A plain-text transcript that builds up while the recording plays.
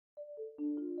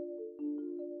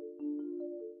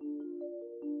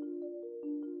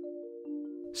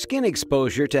Skin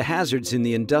exposure to hazards in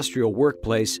the industrial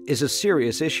workplace is a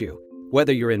serious issue.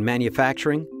 Whether you're in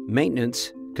manufacturing,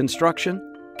 maintenance, construction,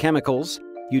 chemicals,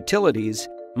 utilities,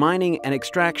 mining and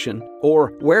extraction,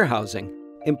 or warehousing,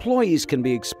 employees can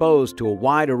be exposed to a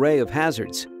wide array of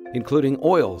hazards, including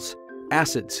oils,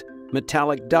 acids,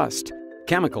 metallic dust,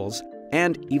 chemicals,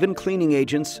 and even cleaning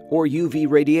agents or UV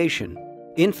radiation.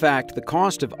 In fact, the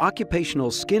cost of occupational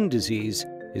skin disease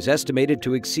is estimated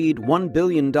to exceed $1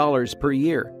 billion per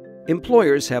year.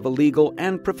 Employers have a legal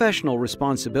and professional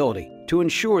responsibility to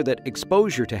ensure that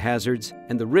exposure to hazards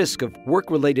and the risk of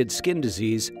work-related skin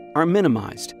disease are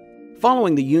minimized.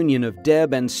 Following the union of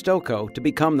Deb and Stoko to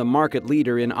become the market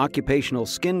leader in occupational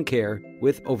skin care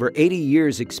with over 80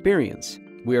 years' experience,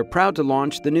 we are proud to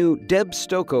launch the new Deb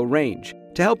Stoko range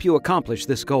to help you accomplish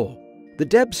this goal. The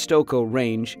Deb Stoko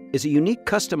range is a unique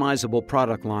customizable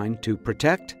product line to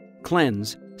protect,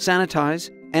 cleanse,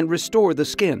 sanitize, and restore the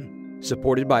skin,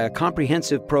 supported by a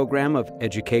comprehensive program of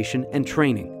education and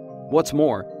training. What's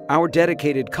more, our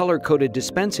dedicated color-coded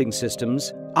dispensing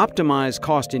systems optimize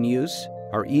cost in use,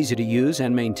 are easy to use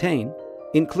and maintain,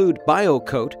 include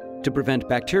BioCoat to prevent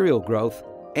bacterial growth,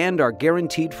 and are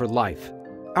guaranteed for life.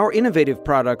 Our innovative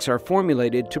products are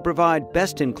formulated to provide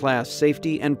best-in-class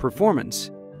safety and performance,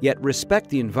 yet respect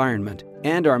the environment,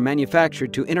 and are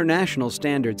manufactured to international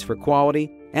standards for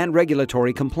quality and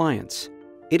regulatory compliance.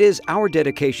 It is our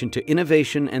dedication to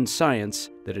innovation and science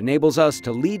that enables us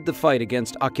to lead the fight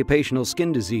against occupational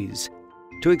skin disease.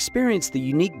 To experience the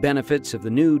unique benefits of the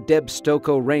new Deb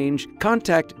Stoko range,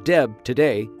 contact Deb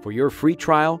today for your free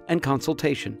trial and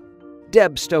consultation.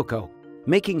 Deb Stoko,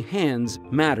 making hands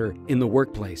matter in the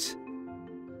workplace.